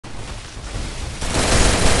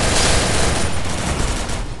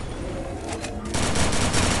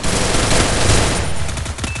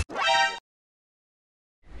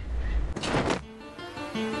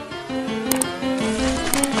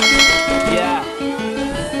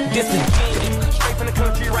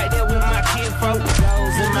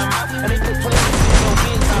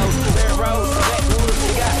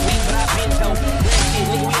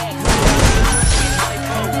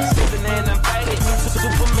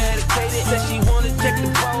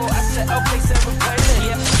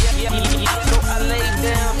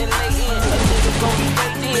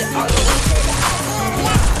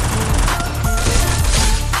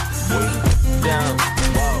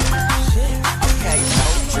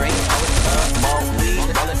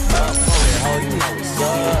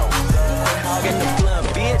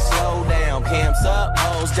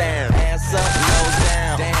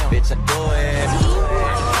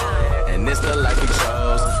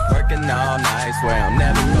swear I'm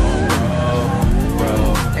never going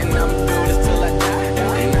broke. And I'ma do this till I die.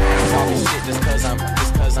 And I ain't talking shit just cause I'm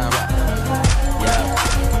yeah.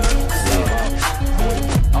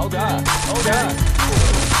 Oh God, oh God.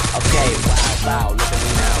 Okay, wow, look at me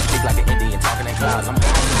now. Speak like an Indian, talking in clouds. I'm high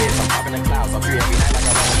as a bitch, I'm talking in clouds. I'm free every night like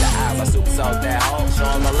I run with the eyes. I super soak that hoe,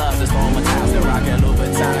 showing my love, just throwing my towels. Still rocking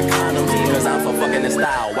Louboutin condoms, cause I'm for fucking in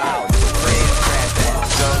style. Wow, red, crash that,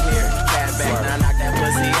 go here, cat back, now knock that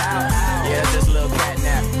pussy out. Yeah, just a little cat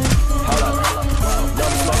nap. Hold up, don't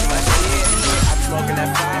be smoking my shit. I be smoking that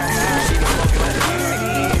fire, she be smoking my dick.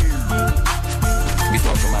 Be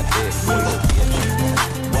smoking my dick,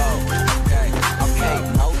 whoa, okay,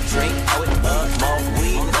 more drink, hold it up, more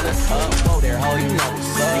weed, let us up, whoa there, ho, you know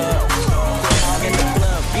what's up. Quit hogging the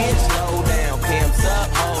club, bitch, slow down, pimps up,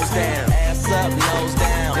 hoes down, ass up, nose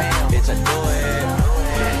down, bitch, I do it,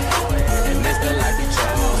 and this the life we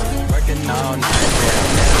chose, working all night,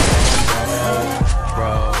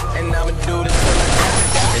 bro, and I'ma do this till I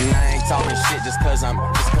die, and I ain't talking shit just cause I'm,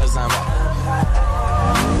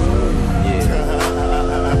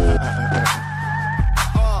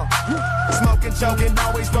 Smoking, choking,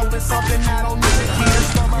 always rolling something. I don't need a key to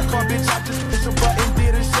start my car, bitch. I just push a button,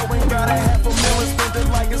 did a show, and got a $500,000, spend it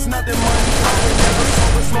like it's nothing. Money flowing, never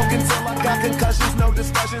sober, smoking till I got concussions, no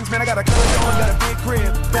discussions. Man, I got a condo and got a big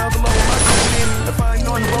crib, pounds below my cooking in. If I ain't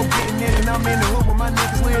on the road getting in, and I'm in the hood where my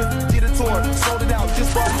niggas live. Did a tour, sold it out, just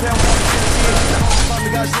bought a pound, got a shit. Now all my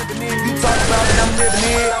got living in, you talk about it, I'm living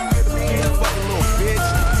in. Fucking little bitch.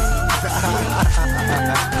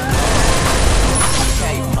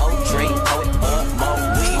 okay, more drink, hold it up, more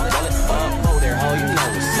weed, roll it up, ho there, ho, you know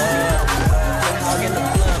what's up. Quit hogging the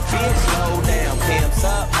blunt, bitch, slow down, pimps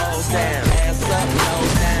up, hoes down, ass up,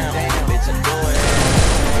 nose down, bitch, I do it,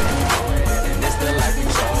 and this the life we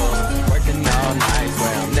chose, working all night,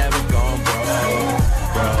 swear I'm never going broke,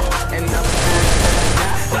 and I'm doing it till I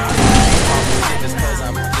die, ain't talking shit just cause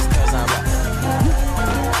I'm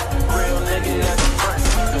real nigga at the front,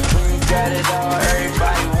 cause when you got it all,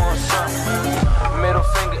 everybody wants something. Middle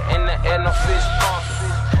finger in the air, no fist pump.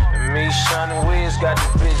 And me, Sean and Wiz got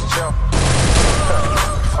this bitch jumping.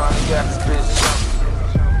 Finally got this bitch jumping.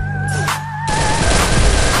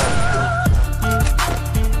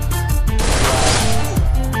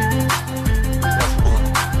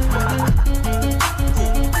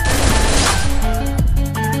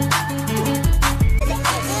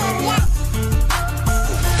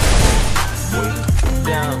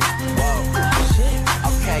 Down, whoa, shit.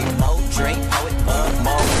 Okay, more drink, hold it up,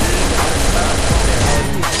 more weed, hold it up, quit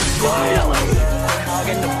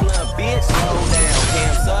hogging the blunt, bitch, slow down,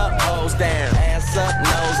 pimps up, hoes down, ass up,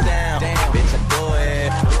 nose down, bitch, I do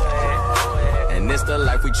it, and this the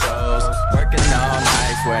life we chose, working all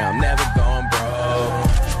night, swear I'm never going broke,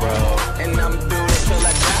 and I'ma do this till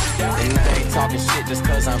I die, and I ain't talking shit just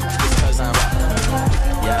cause I'm,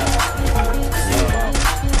 yeah.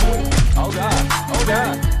 Oh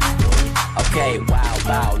God. Okay,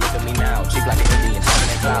 wow, look at me now. Cheap like an Indian, talking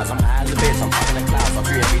in clouds. I'm high as a bitch, I'm talking in clouds. I'm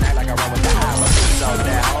free every night like I run with the eyes. I'm super sold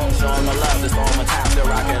that home, showing my love, just throwing my towel. Still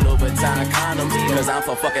rocking Louboutin condoms, cause I'm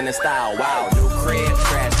for fucking in style. Wow, new crib,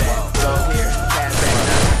 trash that. Go here, cash back,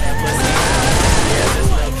 now knock that pussy out. Yeah,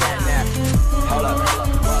 just a little cat nap. Hold up,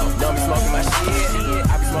 don't be smoking my shit.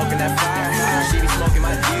 I be smoking that fire, she be smoking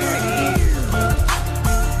my dick.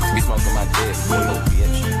 Be smoking my dick, little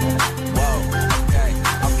bitch. Whoa,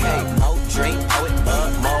 okay, more drink, hold it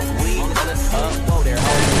up, more weed, roll it up, whoa there,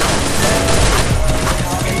 ho, you know what's up.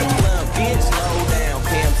 Hogging the blunt, bitch, slow down,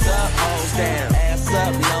 pimps up, hoes down, ass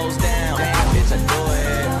up, nose down, bitch, I do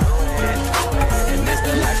it, and this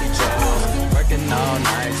the life we chose, working all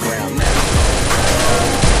night, swear I'm never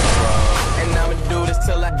broke, and I'ma do this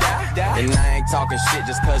till I die, and I ain't talking shit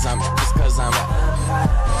just cause I'm,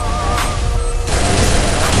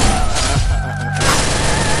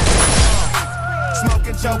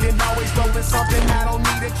 Smoking, choking, always rolling something. I don't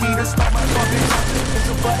need a key to start my car, bitch. I just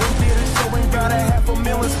push a button, did a show, and got a $500,000,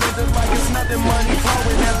 spend it like it's nothing. Money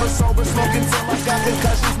flowing, never sober, smoking till I got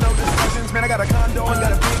concussions, no discussions. Man, I got a condo and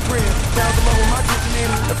got a big crib, down below with my kitchen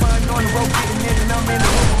in. If I ain't on the road getting in, and I'm in the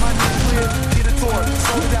hood where my niggas live. Did a tour,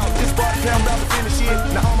 sold it out, just bought a pound, about to finish it.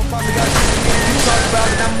 Now all my pockets got shit in it. You talk about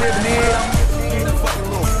it, I'm living it.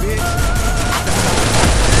 Fucking little bitch.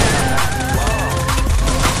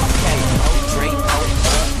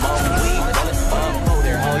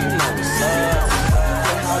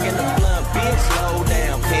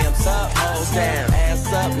 Up, hoes down, ass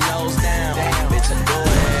up, nose down, bitch, I do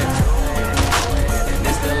it, and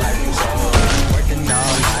this the life we chose, working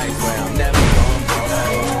all night, where I'm never going broke,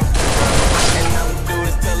 and I'ma do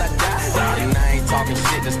this till I die, and I ain't talking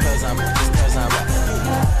shit just cause I'm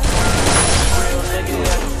real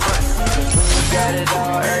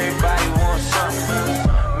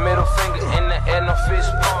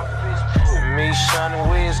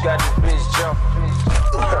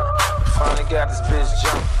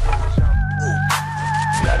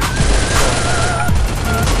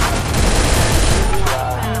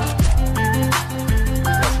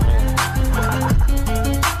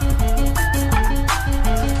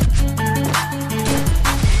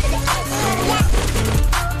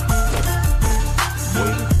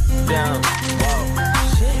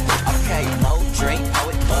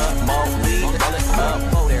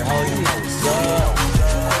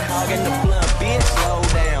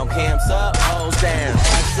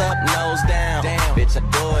damn, bitch, I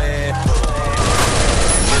do it.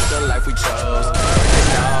 And it's the life we chose.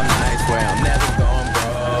 It's all nights where I'm never going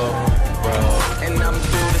broke. And I'ma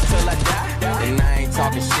do this till I die. And I ain't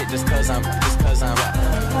talking shit just cause I'm,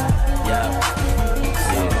 yeah.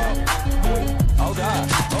 Oh God,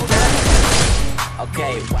 oh God.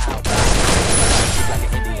 Okay, wow. She's like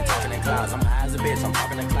an Indian talking in clouds. I'm high as a bitch, I'm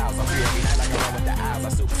talking in clouds. I'm free every night like I run with the eyes. I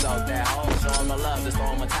super soak that hoe, show 'em the love, just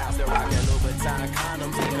throw 'em a towel. Still rockin' Louboutin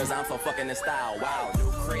condoms, cause I'm so fucking in style. Wow,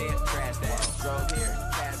 new crib, trash that. Drove here,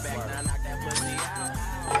 cash back, 9